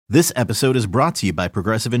This episode is brought to you by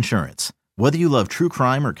Progressive Insurance. Whether you love true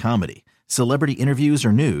crime or comedy, celebrity interviews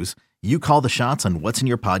or news, you call the shots on what's in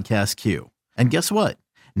your podcast queue. And guess what?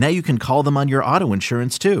 Now you can call them on your auto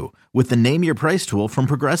insurance too with the Name Your Price tool from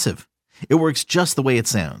Progressive. It works just the way it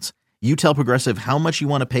sounds. You tell Progressive how much you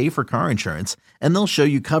want to pay for car insurance, and they'll show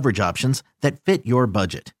you coverage options that fit your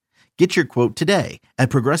budget. Get your quote today at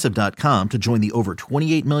Progressive.com to join the over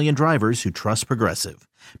 28 million drivers who trust Progressive.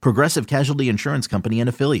 Progressive Casualty Insurance Company and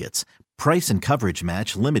Affiliates. Price and coverage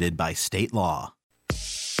match limited by state law.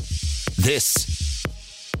 This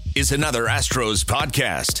is another Astros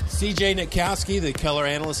podcast. CJ Nitkowski, the color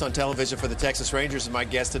analyst on television for the Texas Rangers, is my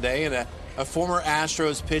guest today, and a former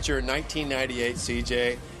Astros pitcher in 1998,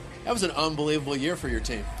 CJ. That was an unbelievable year for your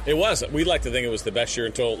team. It was. We'd like to think it was the best year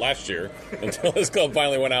until last year, until this club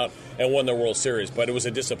finally went out and won the World Series. But it was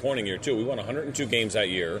a disappointing year, too. We won 102 games that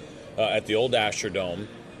year at the old Astrodome. You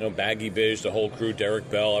know, Baggy Bish, the whole crew, Derek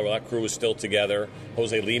Bell, that crew was still together.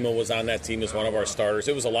 Jose Lima was on that team as one of our starters.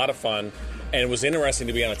 It was a lot of fun, and it was interesting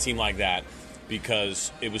to be on a team like that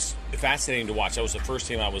because it was fascinating to watch. That was the first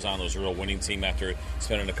team I was on that was a real winning team after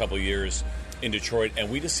spending a couple years in Detroit,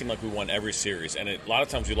 and we just seemed like we won every series. And a lot of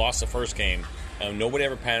times we lost the first game, and nobody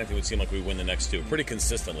ever panicked. It would seem like we win the next two pretty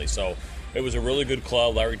consistently. So it was a really good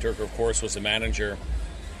club. Larry Durker, of course, was the manager,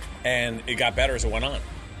 and it got better as it went on.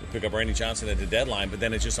 We picked up Randy Johnson at the deadline, but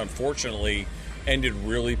then it just unfortunately ended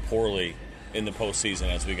really poorly in the postseason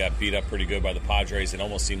as we got beat up pretty good by the Padres. It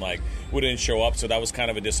almost seemed like we didn't show up, so that was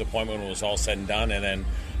kind of a disappointment when it was all said and done. And then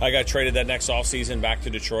I got traded that next offseason back to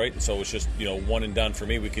Detroit, so it was just, one and done for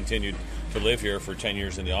me. We continued to live here for 10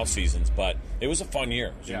 years in the off seasons, but it was a fun year.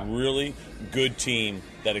 It was a really good team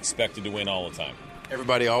that expected to win all the time.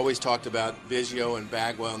 Everybody always talked about Biggio and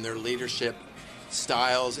Bagwell and their leadership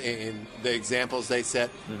styles and the examples they set,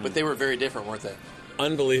 but they were very different, weren't they?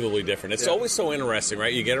 Unbelievably different. It's always so interesting,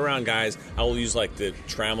 right? You get around guys. I will use like the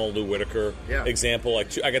Trammell, Lou Whitaker example.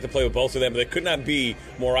 I got to play with both of them, but they could not be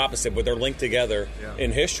more opposite. But they're linked together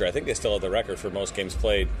in history. I think they still have the record for most games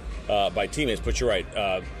played by teammates. But you're right.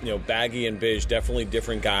 Baggy and Bish, definitely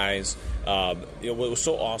different guys. What was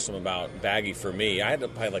so awesome about Baggy for me, I had to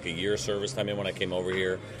play like a year service time in when I came over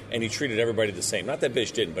here, and he treated everybody the same. Not that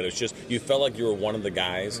Bish didn't, but it's just you felt like you were one of the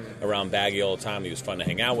guys around Baggy all the time. He was fun to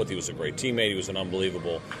hang out with. He was a great teammate. He was an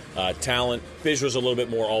unbelievable talent. Bish was a little bit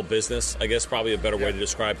more all business, I guess, probably a better way to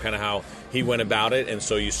describe kind of how he went about it. And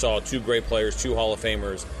so you saw two great players, two Hall of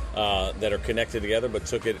Famers that are connected together, but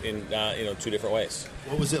took it in two different ways.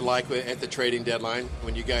 What was it like at the trading deadline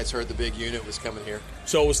when you guys heard the big unit was coming here?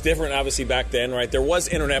 So it was different, obviously, back then, right? There was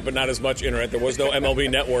internet, but not as much internet. There was no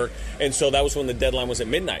MLB network, and so that was when the deadline was at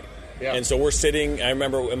midnight. Yeah. And so we're sitting, I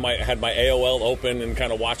remember I had my AOL open and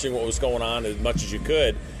kind of watching what was going on as much as you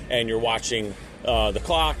could, and you're watching the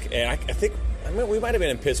clock, and I think we might have been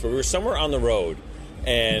in Pittsburgh. We were somewhere on the road,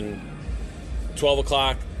 and 12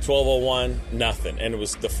 o'clock, 12:01, nothing, and it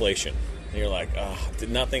was deflation. And you're like,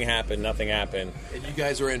 nothing happened. And you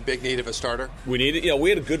guys were in big need of a starter? We needed, we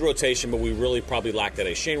had a good rotation, but we really probably lacked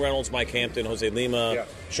that. Shane Reynolds, Mike Hampton, Jose Lima,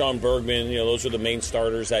 Sean Bergman, those were the main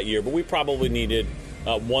starters that year. But we probably needed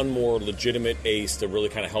one more legitimate ace to really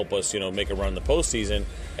kind of help us, make a run in the postseason.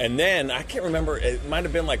 And then, I can't remember, it might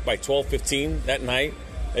have been like by 12:15 that night,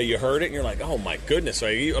 you heard it, and you're like, oh my goodness.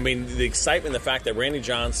 Right? The excitement, the fact that Randy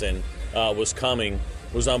Johnson was coming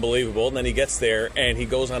was unbelievable. And then he gets there, and he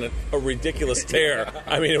goes on a ridiculous tear.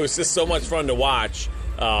 It was just so much fun to watch.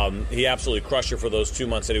 He absolutely crushed it for those 2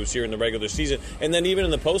 months that he was here in the regular season. And then even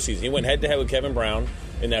in the postseason, he went head-to-head with Kevin Brown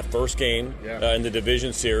in that first game in the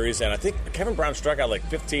division series. And I think Kevin Brown struck out like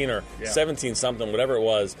 15 or 17-something, whatever it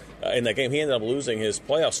was, in that game. He ended up losing his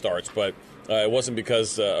playoff starts, but it wasn't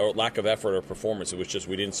because of lack of effort or performance. It was just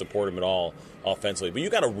we didn't support him at all offensively. But you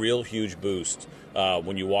got a real huge boost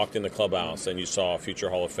when you walked in the clubhouse and you saw a future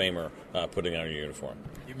Hall of Famer putting on your uniform.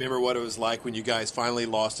 You remember what it was like when you guys finally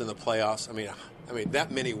lost in the playoffs? I mean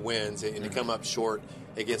that many wins and to come up short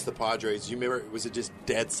against the Padres. You remember, was it just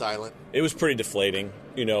dead silent? It was pretty deflating.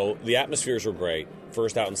 The atmospheres were great.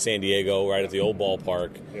 First out in San Diego, right at the old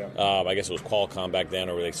ballpark. I guess it was Qualcomm back then,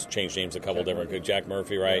 or they changed names a couple different. Jack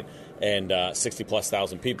Murphy, right? And 60-plus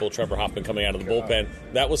thousand people. Trevor Hoffman coming out of the bullpen.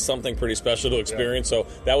 That was something pretty special to experience. So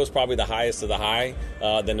that was probably the highest of the high.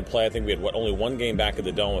 Then to play, I think we had only one game back at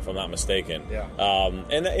the Dome, if I'm not mistaken.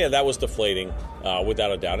 That was deflating,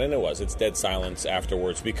 without a doubt. And it was. It's dead silence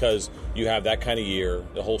afterwards because you have that kind of year.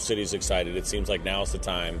 The whole city's excited. It seems like now's the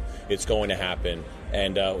time. It's going to happen.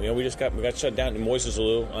 And we got shut down. And Moises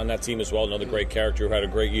Alou on that team as well, another great character who had a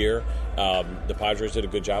great year. The Padres did a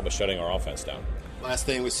good job of shutting our offense down. Last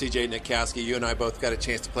thing with C.J. Nitkowski, you and I both got a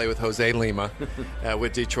chance to play with Jose Lima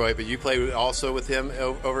with Detroit, but you played also with him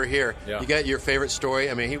over here. Yeah. You got your favorite story?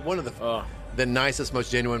 I mean, he's one of the nicest,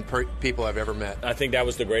 most genuine people I've ever met. I think that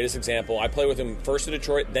was the greatest example. I played with him first in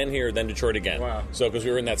Detroit, then here, then Detroit again. Wow. So because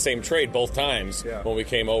we were in that same trade both times when we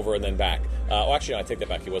came over and then back. Actually, I take that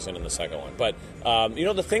back. He wasn't in the second one. But,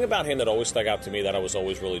 the thing about him that always stuck out to me that I was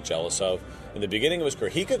always really jealous of, in the beginning of his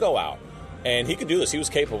career, he could go out, and he could do this. He was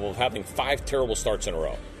capable of having 5 terrible starts in a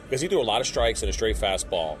row because he threw a lot of strikes and a straight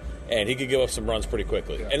fastball, and he could give up some runs pretty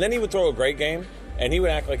quickly. Yeah. And then he would throw a great game, and he would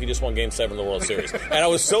act like he just won Game 7 of the World Series. And I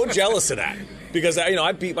was so jealous of that because,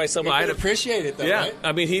 I beat myself. I'd appreciate it, though, yeah. Right?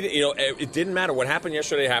 I mean, it didn't matter. What happened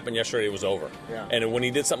yesterday, it was over. Yeah. And when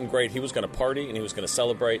he did something great, he was going to party, and he was going to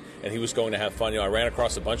celebrate, and he was going to have fun. I ran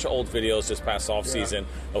across a bunch of old videos this past offseason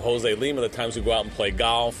of Jose Lima, the times we go out and play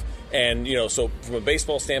golf. And, so from a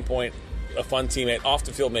baseball standpoint, a fun teammate. Off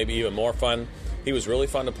the field, maybe even more fun. He was really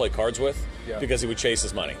fun to play cards with because he would chase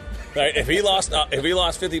his money. Right? If he lost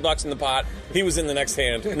 $50 in the pot, he was in the next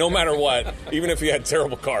hand, no matter what, even if he had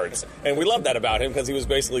terrible cards. And we loved that about him because he was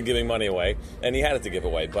basically giving money away, and he had it to give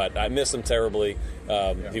away. But I miss him terribly.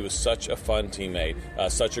 He was such a fun teammate,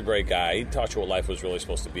 such a great guy. He taught you what life was really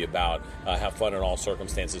supposed to be about. Have fun in all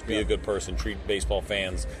circumstances, be a good person, treat baseball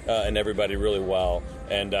fans and everybody really well.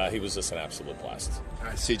 And he was just an absolute blast. All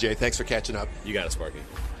right, CJ, thanks for catching up. You got it, Sparky.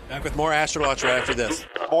 Back with more Astro Watch right after this.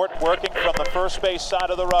 Mort working from the first base side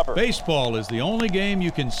of the rubber. Baseball is the only game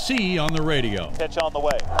you can see on the radio. Pitch on the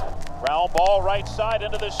way. Ground ball right side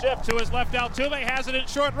into the shift. To his left, Altuve has it in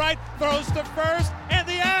short right, throws to first, and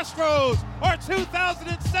the Astros are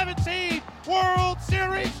 2017 World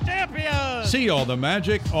Series champions. See all the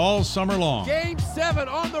magic all summer long. Game 7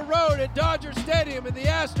 on the road at Dodger Stadium, and the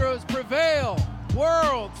Astros prevail.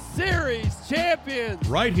 World Series champions.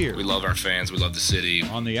 Right here. We love our fans. We love the city.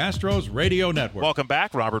 On the Astros Radio Network. Welcome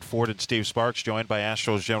back. Robert Ford and Steve Sparks joined by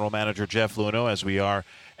Astros General Manager Jeff Luhnow, as we are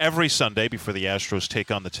every Sunday before the Astros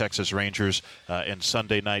take on the Texas Rangers in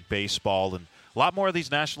Sunday Night Baseball. And a lot more of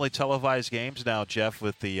these nationally televised games now, Jeff,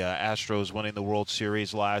 with the Astros winning the World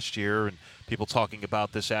Series last year and people talking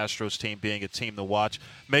about this Astros team being a team to watch.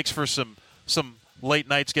 Makes for some late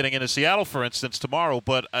nights getting into Seattle, for instance, tomorrow,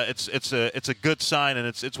 but it's a good sign, and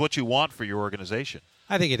it's what you want for your organization.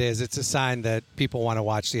 I think it is. It's a sign that people want to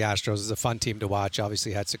watch the Astros. It's a fun team to watch.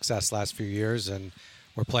 Obviously had success last few years, and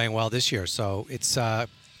we're playing well this year. So it's a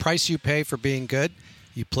price you pay for being good.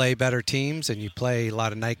 You play better teams, and you play a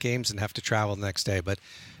lot of night games and have to travel the next day. But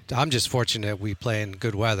I'm just fortunate we play in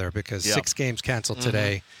good weather because 6 games canceled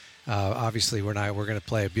today. Obviously, we're going to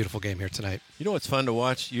play a beautiful game here tonight. You know what's fun to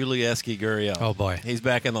watch? Yuli Gurriel. Oh, boy. He's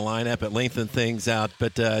back in the lineup. It lengthened things out.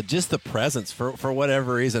 But just the presence, for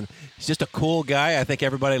whatever reason. He's just a cool guy. I think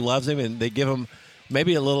everybody loves him, and they give him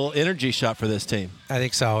maybe a little energy shot for this team. I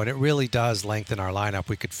think so, and it really does lengthen our lineup.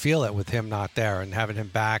 We could feel it with him not there, and having him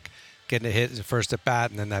back, getting a hit as a first at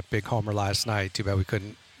bat, and then that big homer last night. Too bad we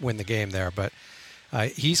couldn't win the game there, but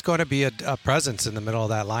he's going to be a presence in the middle of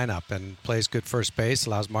that lineup and plays good first base,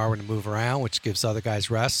 allows Marwin to move around, which gives other guys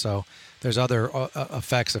rest. So there's other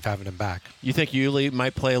effects of having him back. You think Yuli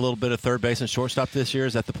might play a little bit of third base and shortstop this year?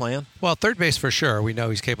 Is that the plan? Well, third base for sure. We know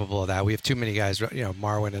he's capable of that. We have too many guys.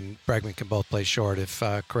 Marwin and Bregman can both play short if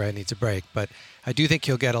Correa needs a break. But I do think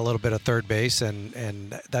he'll get a little bit of third base,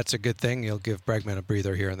 and that's a good thing. He'll give Bregman a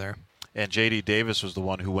breather here and there. And J.D. Davis was the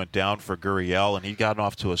one who went down for Gurriel, and he'd gotten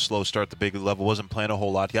off to a slow start at the big level, wasn't playing a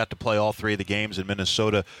whole lot. He got to play all 3 of the games in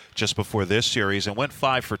Minnesota just before this series and went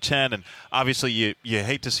 5 for 10. And obviously you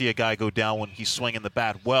hate to see a guy go down when he's swinging the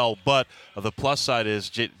bat well, but the plus side is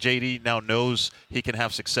J.D. now knows he can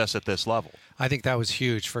have success at this level. I think that was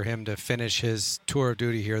huge for him to finish his tour of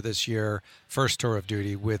duty here this year, first tour of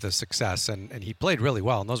duty, with a success. And he played really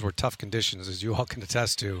well, and those were tough conditions, as you all can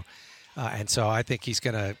attest to. And so I think he's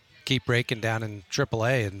going to keep breaking down in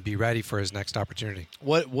AAA and be ready for his next opportunity.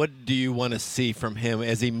 What do you want to see from him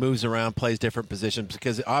as he moves around, plays different positions?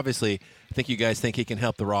 Because obviously, I think you guys think he can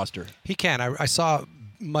help the roster. He can. I saw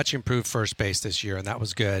much improved first base this year, and that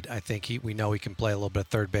was good. I think we know he can play a little bit of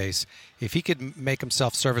third base. If he could make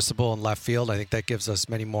himself serviceable in left field, I think that gives us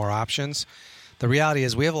many more options. The reality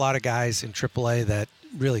is we have a lot of guys in AAA that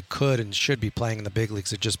really could and should be playing in the big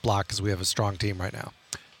leagues that just block because we have a strong team right now.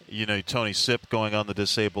 Tony Sipp going on the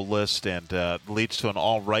disabled list and leads to an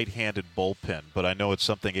all right-handed bullpen. But I know it's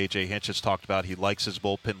something A.J. Hinch has talked about. He likes his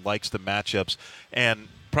bullpen, likes the matchups, and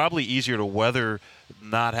probably easier to weather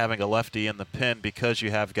not having a lefty in the pen because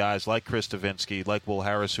you have guys like Chris Davinsky, like Will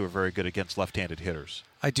Harris, who are very good against left-handed hitters.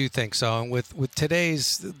 I do think so. And with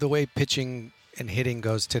today's, the way pitching and hitting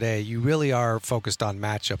goes today, you really are focused on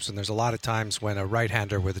matchups, and there's a lot of times when a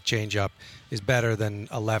right-hander with a changeup is better than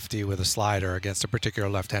a lefty with a slider against a particular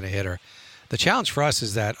left-handed hitter. The challenge for us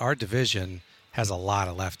is that our division has a lot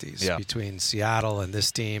of lefties between Seattle and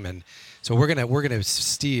this team, and so we're gonna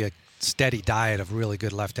see a steady diet of really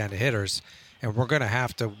good left-handed hitters, and we're going to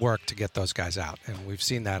have to work to get those guys out. And we've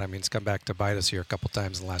seen that. I mean, it's come back to bite us here a couple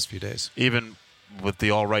times in the last few days. Even with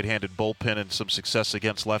the all right-handed bullpen and some success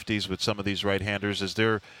against lefties with some of these right-handers, is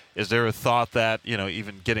there a thought that,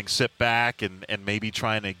 even getting sit back and maybe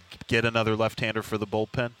trying to get another left-hander for the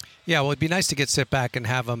bullpen? Yeah, well, it'd be nice to get sit back and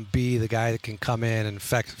have him be the guy that can come in and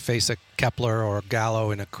face a Kepler or a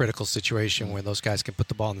Gallo in a critical situation where those guys can put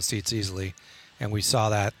the ball in the seats easily. And we saw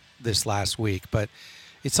that this last week. But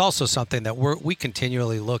it's also something that we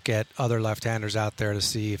continually look at other left-handers out there to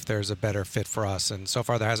see if there's a better fit for us. And so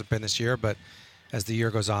far there hasn't been this year, but as the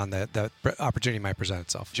year goes on, the opportunity might present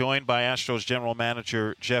itself. Joined by Astros general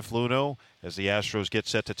manager Jeff Luhnow as the Astros get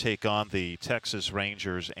set to take on the Texas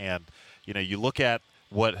Rangers. And, you look at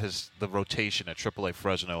what the rotation at AAA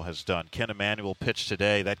Fresno has done. Ken Emanuel pitched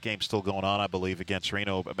today. That game's still going on, I believe, against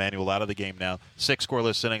Reno. Emanuel out of the game now. 6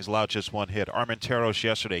 scoreless innings, allowed just 1 hit. Armenteros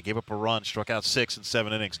yesterday gave up a run, struck out 6 in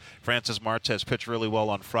 7 innings. Francis Martes pitched really well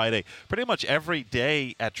on Friday. Pretty much every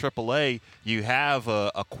day at AAA, you have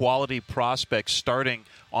a quality prospect starting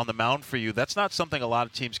on the mound for you. That's not something a lot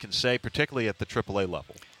of teams can say, particularly at the AAA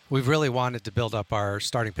level. We've really wanted to build up our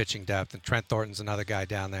starting pitching depth, and Trent Thornton's another guy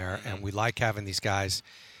down there, and we like having these guys.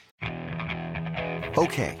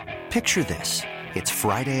 Okay, picture this. It's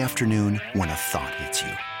Friday afternoon when a thought hits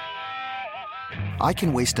you. I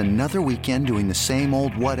can waste another weekend doing the same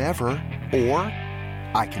old whatever, or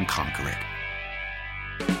I can conquer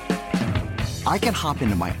it. I can hop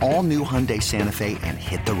into my all-new Hyundai Santa Fe and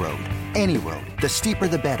hit the road. Any road. The steeper,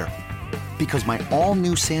 the better. Because my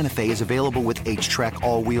all-new Santa Fe is available with H-Track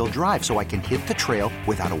all-wheel drive, so I can hit the trail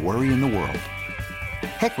without a worry in the world.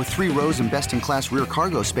 Heck, with 3 rows and best-in-class rear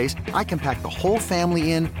cargo space, I can pack the whole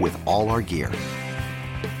family in with all our gear.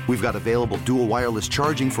 We've got available dual wireless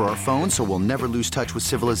charging for our phones, so we'll never lose touch with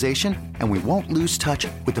civilization, and we won't lose touch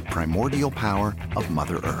with the primordial power of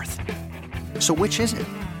Mother Earth. So which is it?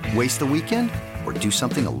 Waste the weekend or do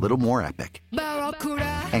something a little more epic?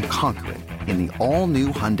 And conquer it in the all-new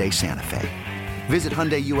Hyundai Santa Fe. Visit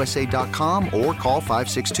HyundaiUSA.com or call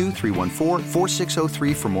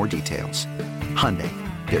 562-314-4603 for more details. Hyundai,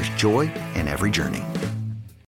 there's joy in every journey.